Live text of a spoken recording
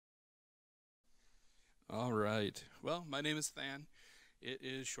All right. Well, my name is Than. It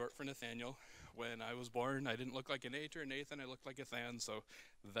is short for Nathaniel. When I was born, I didn't look like a Nate or a Nathan. I looked like a Than, so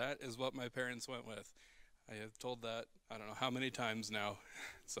that is what my parents went with. I have told that I don't know how many times now.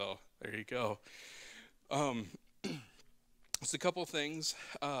 So there you go. Um, just a couple things.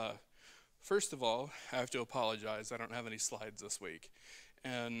 First of all, I have to apologize. I don't have any slides this week,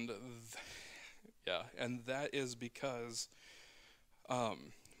 and yeah, and that is because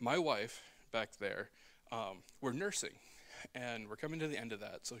my wife back there, we're nursing, and we're coming to the end of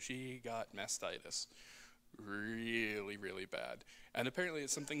that. So she got mastitis, really, really bad, and apparently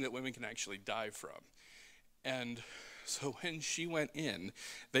it's something that women can actually die from. And so when she went in,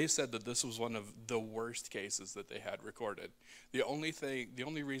 they said that this was one of the worst cases that they had recorded. The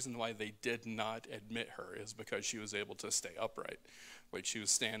only reason why they did not admit her is because she was able to stay upright, like she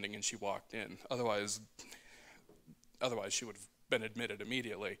was standing and she walked in. Otherwise she would have been admitted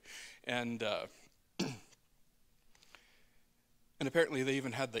immediately. And and apparently they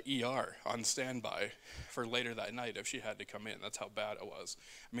even had the ER on standby for later that night if she had to come in. That's how bad it was.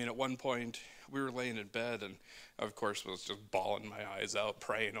 I mean, at one point we were laying in bed, and of course was just bawling my eyes out,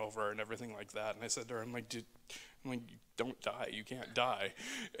 praying over her and everything like that. And I said to her, I'm like, don't die. You can't die.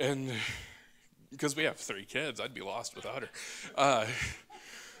 And because we have 3 kids, I'd be lost without her. Uh,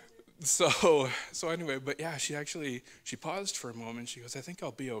 so anyway, but yeah, she paused for a moment. She goes, I think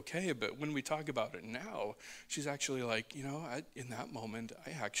I'll be okay. But when we talk about it now, she's actually like, in that moment, I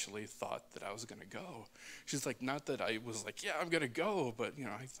actually thought that I was gonna go. She's like, not that I was like, yeah, I'm gonna go, but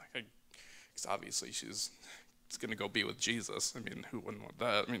because obviously she's gonna go be with Jesus. I mean, who wouldn't want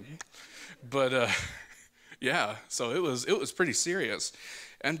that? I mean, but yeah, so it was pretty serious,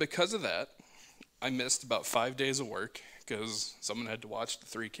 and because of that, I missed about 5 days of work because someone had to watch the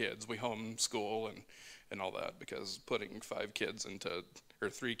 3 kids. We homeschool and all that because putting 3 kids into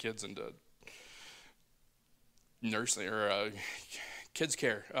nursing or kids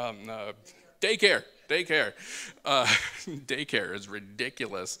care, daycare, uh, daycare is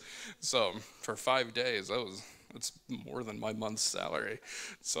ridiculous. So for 5 days, it's more than my month's salary.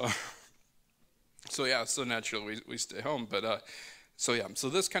 So so yeah, so naturally we stay home, but so yeah, so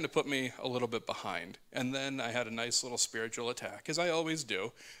this kind of put me a little bit behind. And then I had a nice little spiritual attack, as I always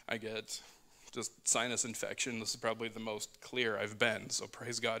do. I get just sinus infection. This is probably the most clear I've been, so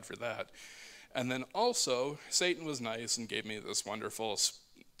praise God for that. And then also, Satan was nice and gave me this wonderful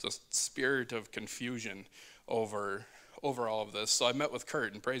just spirit of confusion over all of this. So I met with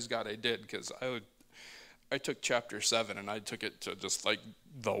Kurt, and praise God I did, because I took chapter 7 and I took it to just like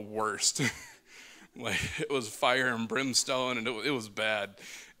the worst. Like it was fire and brimstone, and it was bad.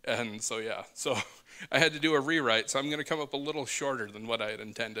 And so yeah, so I had to do a rewrite, so I'm going to come up a little shorter than what I had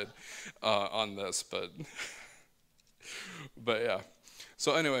intended on this, but yeah.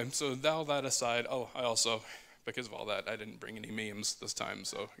 So anyway, so all that aside, oh, I also, because of all that, I didn't bring any memes this time,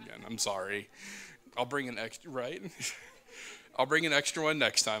 so again, I'm sorry. I'll bring an extra, right? I'll bring an extra one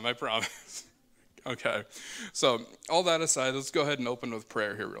next time, I promise. Okay, so all that aside, let's go ahead and open with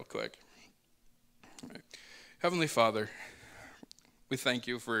prayer here real quick. Right. Heavenly Father, we thank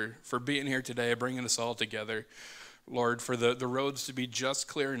you for being here today, bringing us all together. Lord, for the roads to be just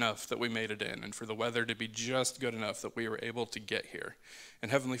clear enough that we made it in, and for the weather to be just good enough that we were able to get here.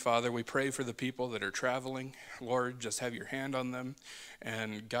 And Heavenly Father, we pray for the people that are traveling. Lord, just have your hand on them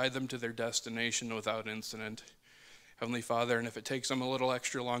and guide them to their destination without incident. Heavenly Father, and if it takes them a little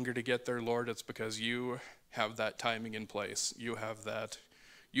extra longer to get there, Lord, it's because you have that timing in place. You have that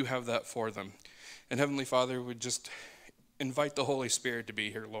for them. And Heavenly Father, we just invite the Holy Spirit to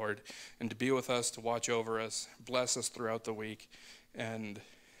be here, Lord, and to be with us, to watch over us, bless us throughout the week, and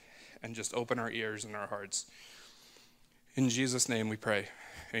just open our ears and our hearts. In Jesus' name we pray.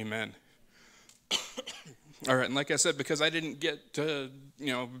 Amen. All right, and like I said, because I didn't get to,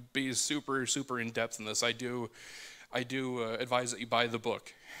 be super, super in depth in this, I do advise that you buy the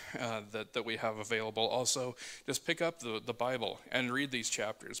book that we have available. Also, just pick up the Bible and read these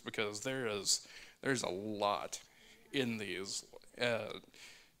chapters, because there's a lot in these.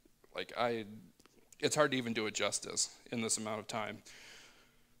 It's hard to even do it justice in this amount of time.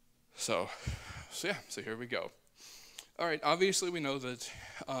 So yeah, so here we go. All right, obviously we know that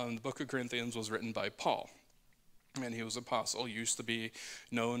the book of Corinthians was written by Paul, and he was an apostle, used to be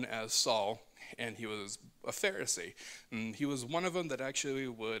known as Saul, and he was a Pharisee. And he was one of them that actually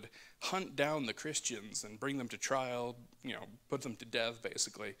would hunt down the Christians and bring them to trial, put them to death,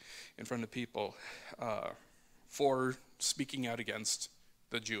 basically, in front of people for speaking out against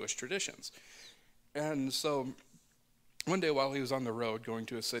the Jewish traditions. And so one day while he was on the road going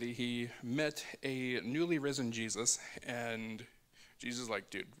to a city, he met a newly risen Jesus and Jesus is like,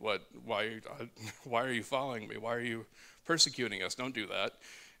 dude, what? Why are you following me? Why are you persecuting us? Don't do that.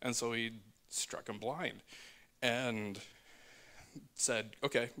 And so he struck him blind and said,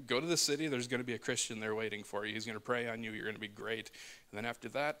 okay, go to the city. There's going to be a Christian there waiting for you. He's going to pray on you. You're going to be great. And then after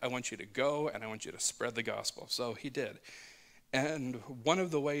that, I want you to go and I want you to spread the gospel. So he did. And one of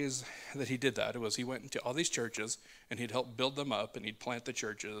the ways that he did that was he went into all these churches and he'd help build them up and he'd plant the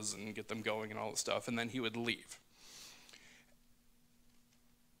churches and get them going and all that stuff. And then he would leave.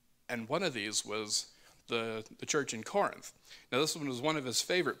 And one of these was the church in Corinth. Now this one was one of his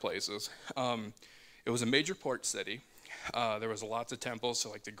favorite places. It was a major port city. There was lots of temples, so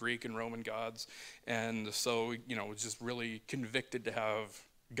like the Greek and Roman gods. And so, it was just really convicted to have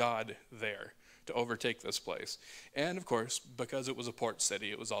God there to overtake this place. And of course, because it was a port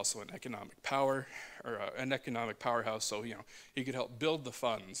city, it was also an economic power, or an economic powerhouse. So, he could help build the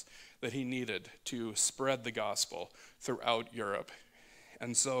funds that he needed to spread the gospel throughout Europe.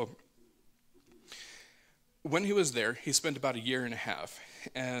 And so, when he was there, he spent about 1.5 years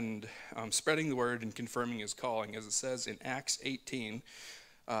and spreading the word and confirming his calling, as it says in Acts 18.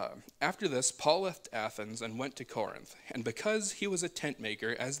 After this, Paul left Athens and went to Corinth, and because he was a tent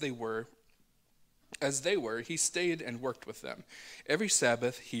maker, as they were, he stayed and worked with them. Every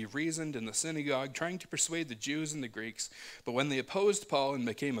Sabbath he reasoned in the synagogue, trying to persuade the Jews and the Greeks. But when they opposed Paul and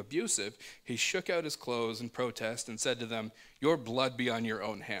became abusive, he shook out his clothes in protest and said to them, "Your blood be on your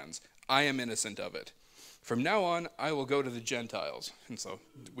own hands. I am innocent of it. From now on, I will go to the Gentiles." And so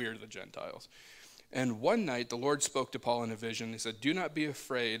we're the Gentiles. And one night the Lord spoke to Paul in a vision. He said, "Do not be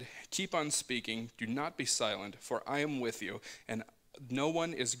afraid. Keep on speaking. Do not be silent, for I am with you, and no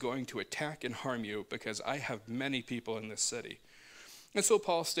one is going to attack and harm you, because I have many people in this city." And so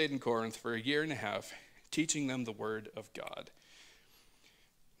Paul stayed in Corinth for 1.5 years, teaching them the word of God.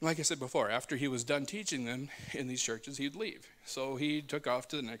 Like I said before, after he was done teaching them in these churches, he'd leave. So he took off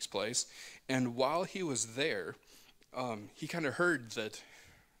to the next place. And while he was there, he kind of heard that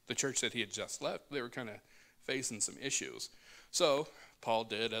the church that he had just left, they were kind of facing some issues. So Paul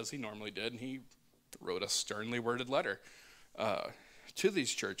did as he normally did, and he wrote a sternly worded letter to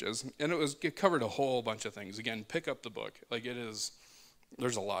these churches. And it covered a whole bunch of things. Again, pick up the book. There's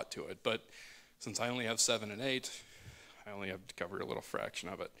a lot to it. But since I only have 7 and 8, I only have to cover a little fraction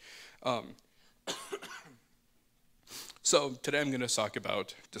of it. So today I'm going to talk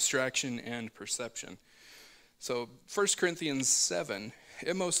about distraction and perception. So 1 Corinthians 7,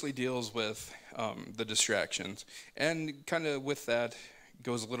 it mostly deals with the distractions. And kind of with that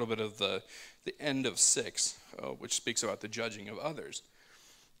goes a little bit of the end of 6, which speaks about the judging of others.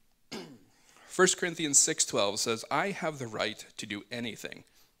 1 Corinthians 6:12 says, "I have the right to do anything."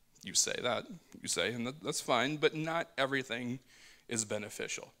 You say, and that's fine, but not everything is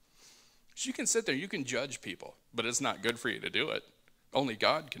beneficial. So you can sit there, you can judge people, but it's not good for you to do it. Only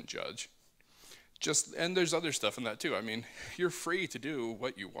God can judge. And there's other stuff in that too. I mean, you're free to do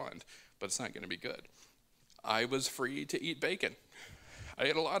what you want, but it's not going to be good. I was free to eat bacon. I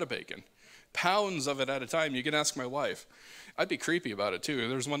ate a lot of bacon. Pounds of it at a time. You can ask my wife. I'd be creepy about it too.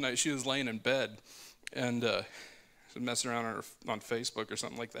 There was one night she was laying in bed, and messing around on Facebook or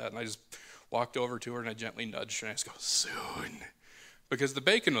something like that, and I just walked over to her and I gently nudged her and I just go, "Soon," because the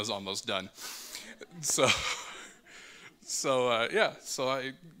bacon was almost done.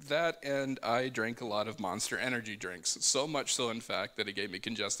 And I drank a lot of Monster energy drinks, so much so in fact that it gave me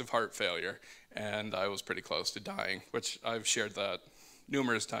congestive heart failure, and I was pretty close to dying, which I've shared that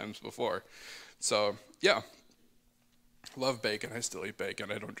numerous times before. So yeah, love bacon. I still eat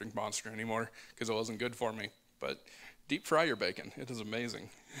bacon. I don't drink Monster anymore because it wasn't good for me. But deep fry your bacon. It is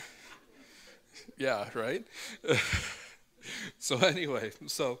amazing. Yeah, right? So anyway,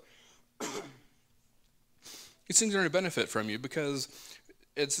 these things are going to benefit from you because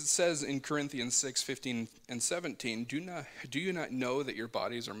it says in Corinthians 6:15 and 17, do you not know that your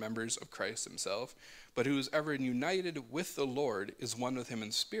bodies are members of Christ himself? But who is ever united with the Lord is one with him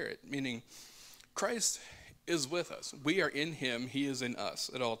in spirit. Meaning, Christ is with us. We are in him. He is in us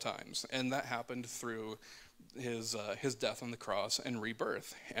at all times. And that happened through his death on the cross and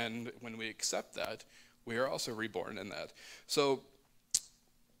rebirth. And when we accept that, we are also reborn in that. So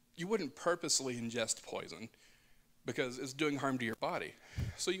you wouldn't purposely ingest poison because it's doing harm to your body.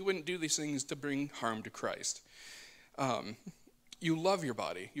 So you wouldn't do these things to bring harm to Christ. You love your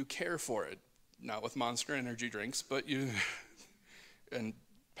body. You care for it. Not with Monster energy drinks, but and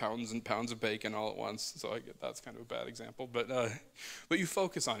pounds and pounds of bacon all at once. So I get that's kind of a bad example. But you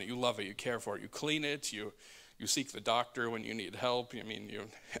focus on it. You love it. You care for it. You clean it. You seek the doctor when you need help.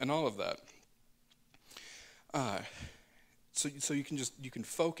 And all of that. So you can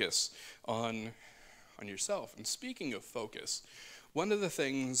focus on yourself. And speaking of focus, One of the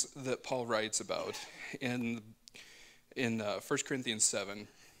things that Paul writes about in 1 Corinthians 7 is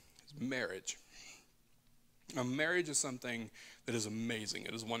marriage. Now, marriage is something that is amazing.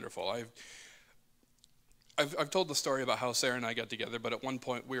 It is wonderful. I've told the story about how Sarah and I got together, but at one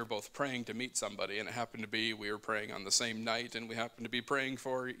point we were both praying to meet somebody, and it happened to be we were praying on the same night, and we happened to be praying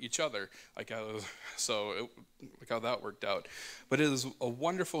for each other. Like how that worked out. But it is a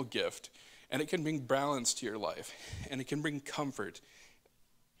wonderful gift, and it can bring balance to your life, and it can bring comfort,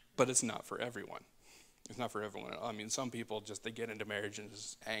 but it's not for everyone. It's not for everyone. I mean, some people they get into marriage and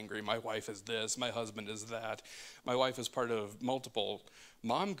is angry. My wife is this, my husband is that. My wife is part of multiple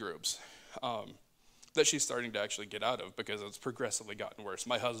mom groups that she's starting to actually get out of because it's progressively gotten worse.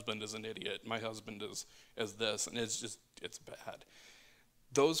 My husband is an idiot. My husband is this, and it's bad.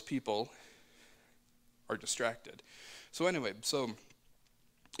 Those people are distracted. So anyway,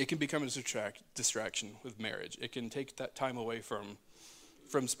 it can become a distraction with marriage. It can take that time away from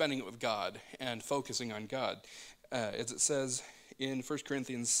spending it with God and focusing on God. As it says in 1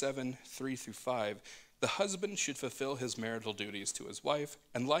 Corinthians 7, 3 through 5, the husband should fulfill his marital duties to his wife,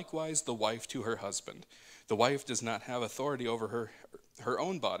 and likewise the wife to her husband. The wife does not have authority over her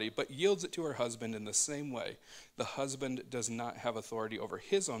own body, but yields it to her husband in the same way. The husband does not have authority over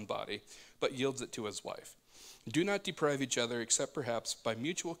his own body, but yields it to his wife. Do not deprive each other except perhaps by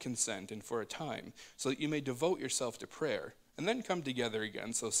mutual consent and for a time, so that you may devote yourself to prayer, and then come together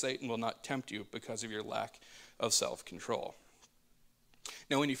again, so Satan will not tempt you because of your lack of self-control.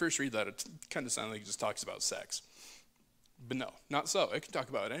 Now, when you first read that, it kind of sounds like it just talks about sex. But no, not so. It can talk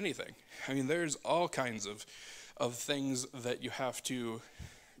about anything. I mean, there's all kinds of things that you have to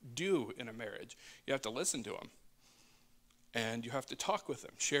do in a marriage. You have to listen to them. And you have to talk with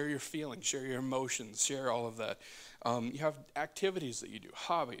them, share your feelings, share your emotions, share all of that. You have activities that you do,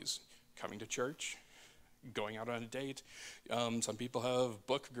 hobbies, coming to church, going out on a date. Some people have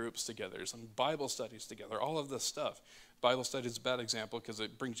book groups together, some Bible studies together, all of this stuff. Bible study is a bad example because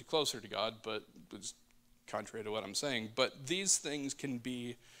it brings you closer to God, but it's contrary to what I'm saying. But these things can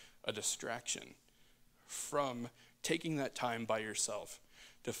be a distraction from taking that time by yourself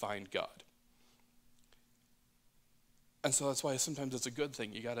to find God. And so that's why sometimes it's a good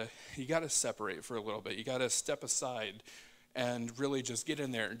thing. You gotta separate for a little bit. You gotta step aside and really just get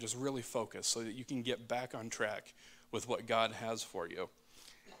in there and just really focus so that you can get back on track with what God has for you.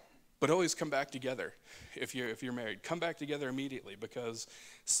 But always come back together if you're married. Come back together immediately, because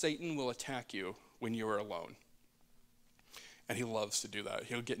Satan will attack you when you are alone. And he loves to do that.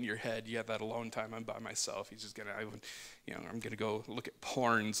 He'll get in your head. Yeah, that alone time, I'm by myself. He's just I'm gonna go look at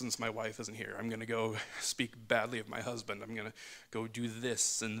porn since my wife isn't here. I'm gonna go speak badly of my husband. I'm gonna go do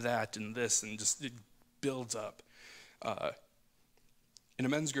this and that and this, and just it builds up. In a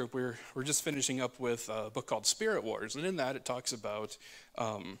men's group, we're just finishing up with a book called Spirit Wars, and in that it talks about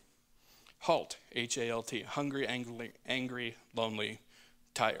HALT, H-A-L-T, hungry, angry, lonely,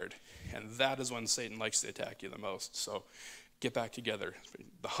 tired. And that is when Satan likes to attack you the most. So get back together.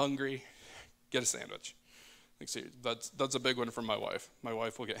 The hungry, get a sandwich. That's a big one from my wife. My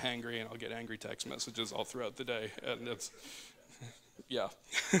wife will get hangry, and I'll get angry text messages all throughout the day. And it's, yeah.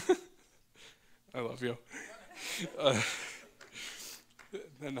 I love you.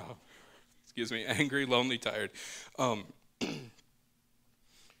 No, excuse me, angry, lonely, tired.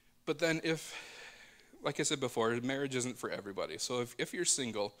 But then like I said before, marriage isn't for everybody. So if you're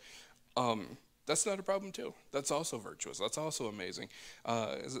single, that's not a problem too. That's also virtuous. That's also amazing.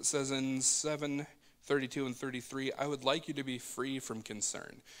 As it says in 7:32 and 33, I would like you to be free from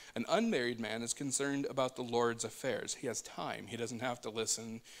concern. An unmarried man is concerned about the Lord's affairs. He has time. He doesn't have to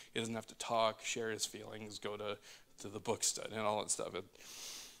listen. He doesn't have to talk, share his feelings, go to the book study and all that stuff.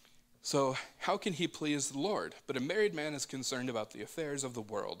 So how can he please the Lord? But a married man is concerned about the affairs of the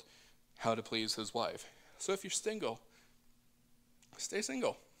world, how to please his wife. So if you're single, stay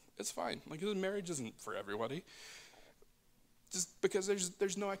single. It's fine. Like, marriage isn't for everybody. Just because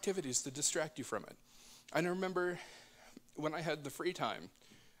there's no activities to distract you from it. I remember when I had the free time,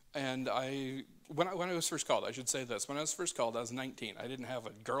 and when I was first called, I should say this. When I was first called, I was 19. I didn't have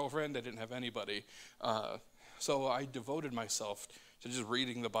a girlfriend. I didn't have anybody. So I devoted myself to just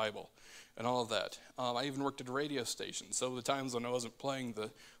reading the Bible and all of that. I even worked at a radio station. So the times when I wasn't playing the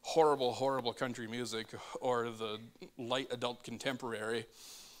horrible, horrible country music or the light adult contemporary,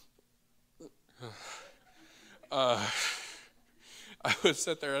 I would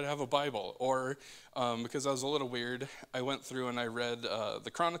sit there and have a Bible. Or because I was a little weird, I went through and I read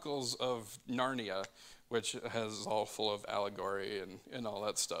the Chronicles of Narnia, which has all full of allegory and all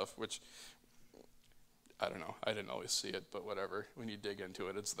that stuff, which, I don't know. I didn't always see it, but whatever. When you dig into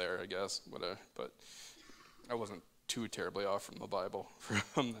it, it's there, I guess. But I wasn't too terribly off from the Bible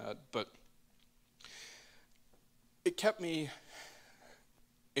from that, but it kept me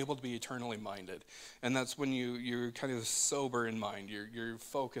able to be eternally minded. And that's when you're kind of sober in mind. You're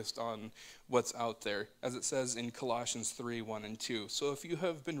focused on what's out there, as it says in Colossians 3:1-2. So if you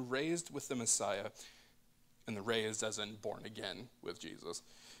have been raised with the Messiah, and the raised as in born again with Jesus,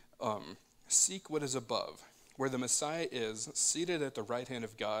 seek what is above, where the Messiah is, seated at the right hand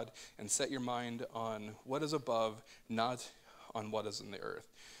of God, and set your mind on what is above, not on what is in the earth.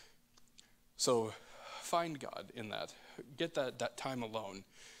 So find God in that. Get that time alone.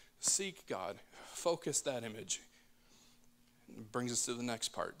 Seek God. Focus that image. It brings us to the next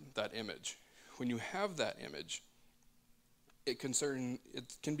part, that image. When you have that image, it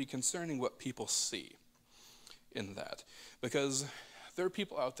can be concerning what people see in that. Because there are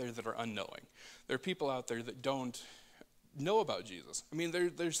people out there that are unknowing. There are people out there that don't know about Jesus. I mean,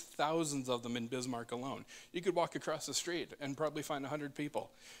 there's thousands of them in Bismarck alone. You could walk across the street and probably find 100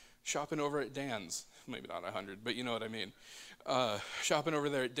 people shopping over at Dan's. Maybe not 100, but you know what I mean. Shopping over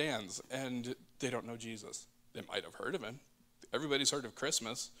there at Dan's, and they don't know Jesus. They might have heard of him. Everybody's heard of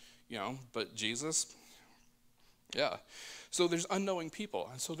Christmas, but Jesus, yeah. So there's unknowing people,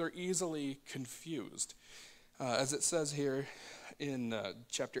 and so they're easily confused. As it says here in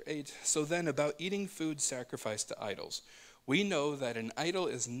chapter 8, so then about eating food sacrificed to idols. We know that an idol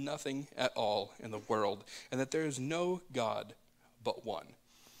is nothing at all in the world, and that there is no God but one.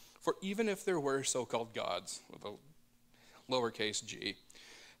 For even if there were so-called gods, with a lowercase g,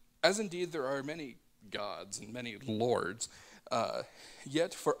 as indeed there are many gods and many lords,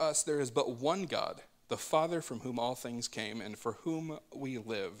 yet for us there is but one God, the Father from whom all things came and for whom we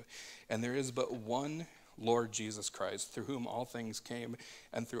live. And there is but one Lord Jesus Christ, through whom all things came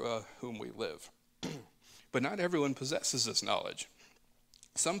and through whom we live. But not everyone possesses this knowledge.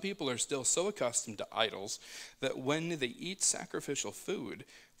 Some people are still so accustomed to idols that when they eat sacrificial food,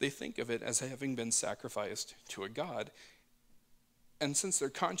 they think of it as having been sacrificed to a god. And since their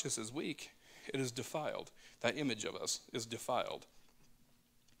conscience is weak, it is defiled. That image of us is defiled.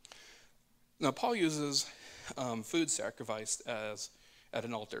 Now, Paul uses food sacrificed as at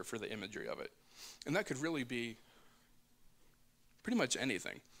an altar for the imagery of it. And that could really be pretty much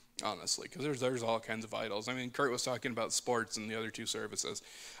anything, honestly, because there's all kinds of idols. I mean, Kurt was talking about sports in the other two services.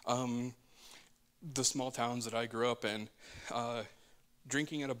 The small towns that I grew up in,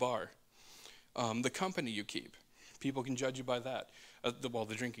 drinking at a bar, the company you keep. People can judge you by that.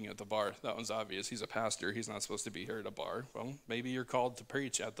 The drinking at the bar, that one's obvious. He's a pastor. He's not supposed to be here at a bar. Well, maybe you're called to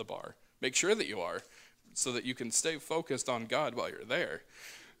preach at the bar. Make sure that you are, so that you can stay focused on God while you're there.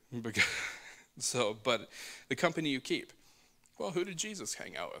 But the company you keep. Well, who did Jesus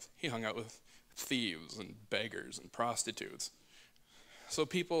hang out with? He hung out with thieves and beggars and prostitutes. So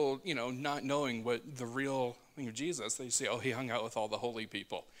people, not knowing what the real thing of Jesus, they say, oh, he hung out with all the holy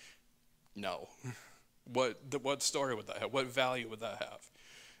people. No. What story would that have? What value would that have?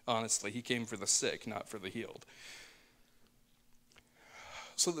 Honestly, he came for the sick, not for the healed.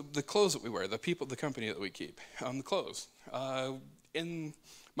 So the clothes that we wear, the company that we keep, the clothes.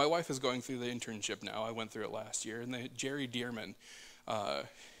 My wife is going through the internship now. I went through it last year, and Jerry Dearman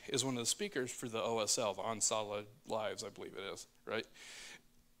is one of the speakers for the OSL, the On Solid Lives, I believe it is, right?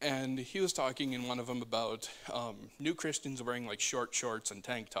 And he was talking in one of them about new Christians wearing like short shorts and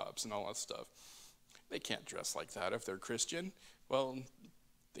tank tops and all that stuff. They can't dress like that if they're Christian. Well,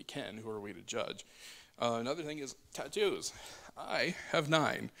 they can. Who are we to judge? Another thing is tattoos. I have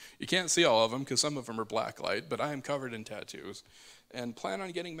 9. You can't see all of them because some of them are blacklight, but I am covered in tattoos and plan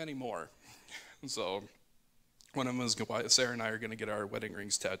on getting many more. So one of them is why Sarah and I are going to get our wedding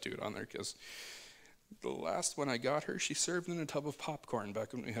rings tattooed on there, because the last one I got her, she served in a tub of popcorn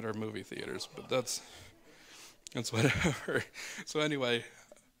back when we had our movie theaters, but that's whatever. So anyway,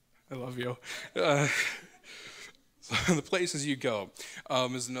 I love you. So the places you go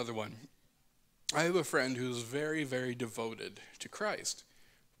is another one. I have a friend who's very, very devoted to Christ,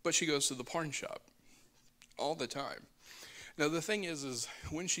 but she goes to the porn shop all the time. Now, the thing is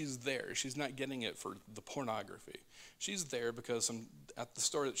when she's there, she's not getting it for the pornography. She's there because at the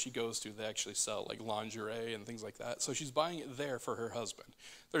store that she goes to, they actually sell like lingerie and things like that. So she's buying it there for her husband.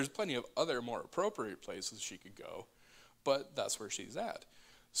 There's plenty of other more appropriate places she could go, but that's where she's at.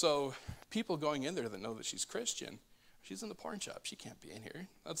 So people going in there that know that she's Christian, she's in the porn shop. She can't be in here.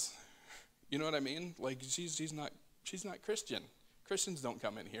 That's, you know what I mean? Like she's not Christian. Christians don't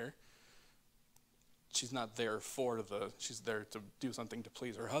come in here. She's not there she's there to do something to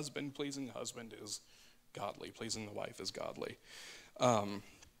please her husband. Pleasing the husband is godly. Pleasing the wife is godly. Some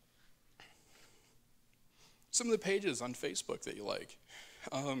of the pages on Facebook that you like.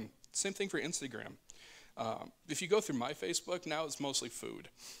 Same thing for Instagram. If you go through my Facebook, now it's mostly food.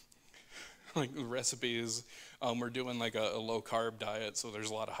 Like recipes. We're doing like a low carb diet, so there's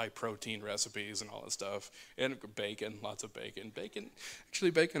a lot of high protein recipes and all that stuff. And bacon, lots of bacon. Bacon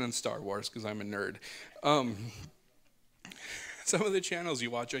in Star Wars because I'm a nerd. Some of the channels you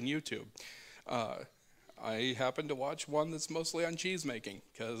watch on YouTube. I happen to watch one that's mostly on cheese making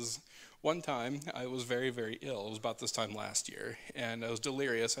because one time I was very, very ill. It was about this time last year, and I was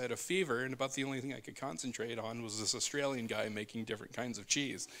delirious. I had a fever, and about the only thing I could concentrate on was this Australian guy making different kinds of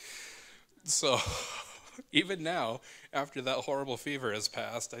cheese. So even now, after that horrible fever has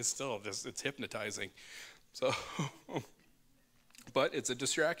passed, it's hypnotizing. So, but it's a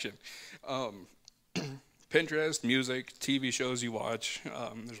distraction. Pinterest, music, TV shows you watch.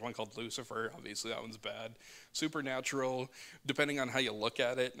 There's one called Lucifer. Obviously, that one's bad. Supernatural, depending on how you look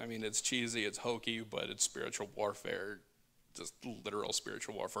at it. I mean, it's cheesy, it's hokey, but it's spiritual warfare, just literal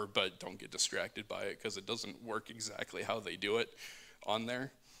spiritual warfare. But don't get distracted by it because it doesn't work exactly how they do it on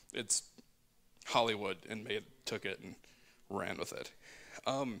there. It's Hollywood, and took it and ran with it.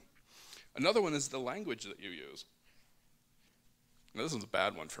 Another one is the language that you use. Now, this is a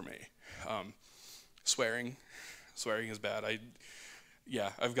bad one for me. Swearing is bad.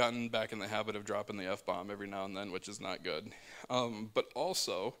 I've gotten back in the habit of dropping the F-bomb every now and then, which is not good. But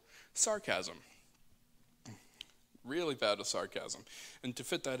also sarcasm. Really bad with sarcasm. And to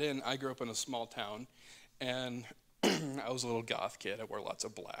fit that in, I grew up in a small town, and I was a little goth kid. I wore lots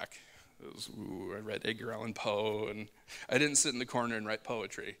of black. I read Edgar Allan Poe, and I didn't sit in the corner and write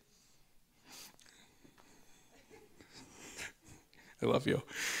poetry. I love you.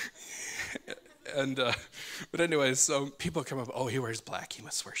 And but anyways, so people come up, oh, he wears black, he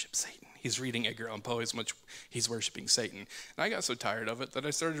must worship Satan. He's reading Edgar Allan Poe, he's worshiping Satan. And I got so tired of it that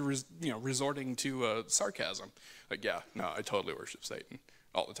I started resorting to sarcasm. Like, yeah, no, I totally worship Satan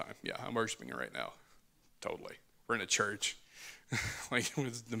all the time. Yeah, I'm worshiping it right now. Totally. We're in a church. Like, it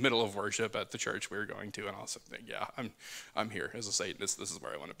was the middle of worship at the church we were going to, and I was like, yeah, I'm here as a Satanist. This is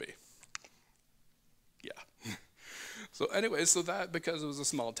where I want to be. Yeah. So anyway, that because it was a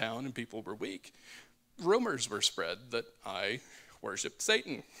small town and people were weak, rumors were spread that I worshiped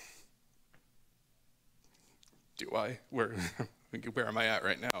Satan. Do I? Where am I at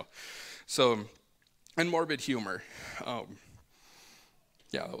right now? So, and morbid humor.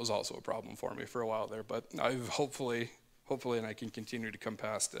 That was also a problem for me for a while there, but I've hopefully, and I can continue to come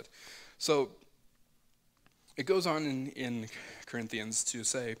past it. So it goes on in Corinthians to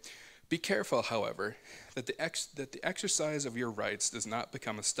say, be careful, however, that the exercise of your rights does not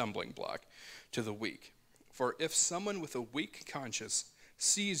become a stumbling block to the weak. For if someone with a weak conscience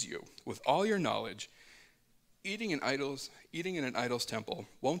sees you with all your knowledge eating in an idol's temple,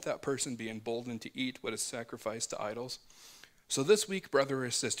 won't that person be emboldened to eat what is sacrificed to idols? So this weak brother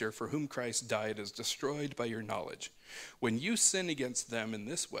or sister for whom Christ died is destroyed by your knowledge. When you sin against them in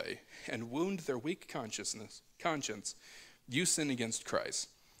this way and wound their weak conscience, you sin against Christ.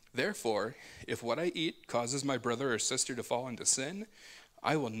 Therefore, if what I eat causes my brother or sister to fall into sin,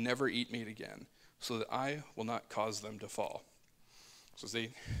 I will never eat meat again, so that I will not cause them to fall. So see,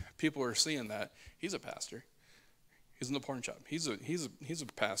 people are seeing that. He's a pastor. He's in the porn shop. He's a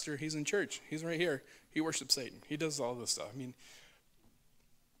pastor. He's in church. He's right here. He worships Satan. He does all this stuff. I mean,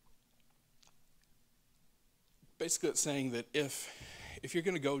 basically it's saying that if you're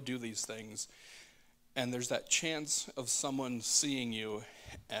going to go do these things, and there's that chance of someone seeing you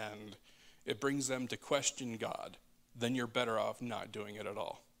and it brings them to question God, then you're better off not doing it at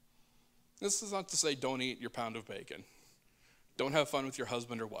all. This is not to say don't eat your pound of bacon. Don't have fun with your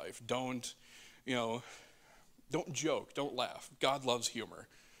husband or wife. Don't joke. Don't laugh. God loves humor.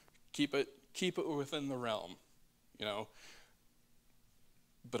 Keep it within the realm,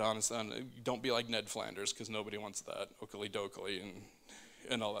 But honestly, don't be like Ned Flanders, because nobody wants that. Oakley dokley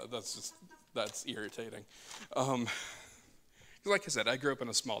and all that. That's irritating. Like I said, I grew up in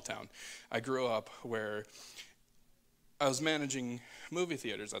a small town. I grew up where I was managing movie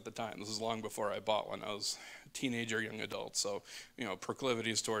theaters at the time. This is long before I bought one. I was a teenager, young adult, so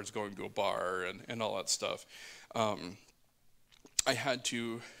proclivities towards going to a bar and all that stuff. I had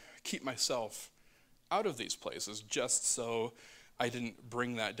to keep myself out of these places just so I didn't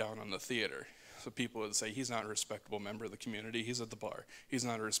bring that down on the theater. So people would say, he's not a respectable member of the community. He's at the bar. He's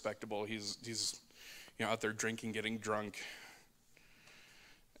not a respectable. He's out there drinking, getting drunk,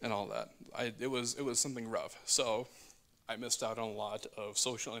 and all that. It was something rough. So I missed out on a lot of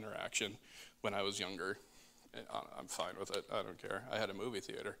social interaction when I was younger. And I'm fine with it. I don't care. I had a movie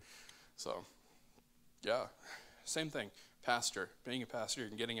theater. So, yeah, same thing. Being a pastor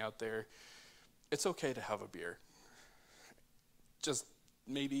and getting out there, it's okay to have a beer. Just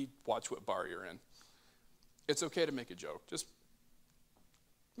maybe watch what bar you're in. it's okay to make a joke. Just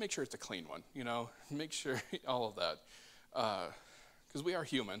make sure it's a clean one, make sure all of that. Because we are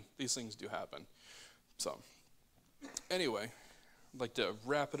human. These things do happen. So anyway, I'd like to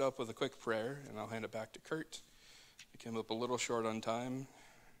wrap it up with a quick prayer, and I'll hand it back to Kurt. I came up a little short on time.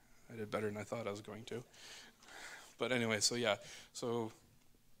 I did better than I thought I was going to. But anyway, so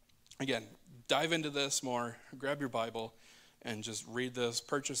again, dive into this more, grab your Bible, and just read this,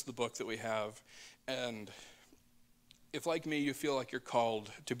 purchase the book that we have. And if, like me, you feel like you're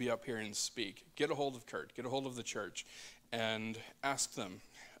called to be up here and speak, get a hold of Kurt, get a hold of the church, and ask them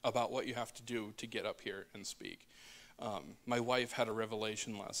about what you have to do to get up here and speak. My wife had a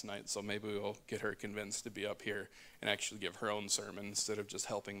revelation last night, so maybe we'll get her convinced to be up here and actually give her own sermon instead of just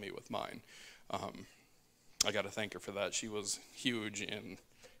helping me with mine. I got to thank her for that. She was huge in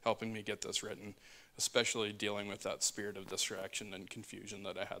helping me get this written, especially dealing with that spirit of distraction and confusion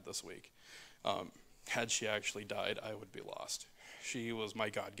that I had this week. Had she actually died, I would be lost. She was my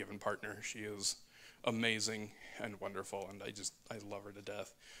God-given partner. She is amazing and wonderful, and I love her to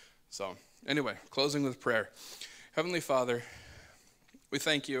death. So anyway, closing with prayer. Heavenly Father, we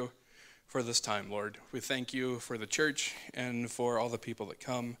thank you for this time, Lord. We thank you for the church and for all the people that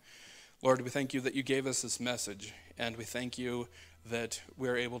come. Lord, we thank you that you gave us this message, and we thank you that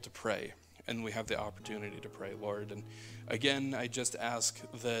we're able to pray, and we have the opportunity to pray, Lord. And again, I just ask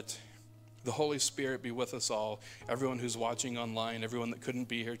that the Holy Spirit be with us all, everyone who's watching online, everyone that couldn't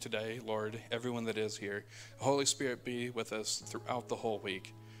be here today, Lord, everyone that is here. The Holy Spirit be with us throughout the whole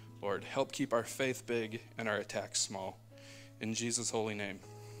week. Lord, help keep our faith big and our attacks small. In Jesus' holy name,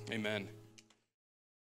 amen.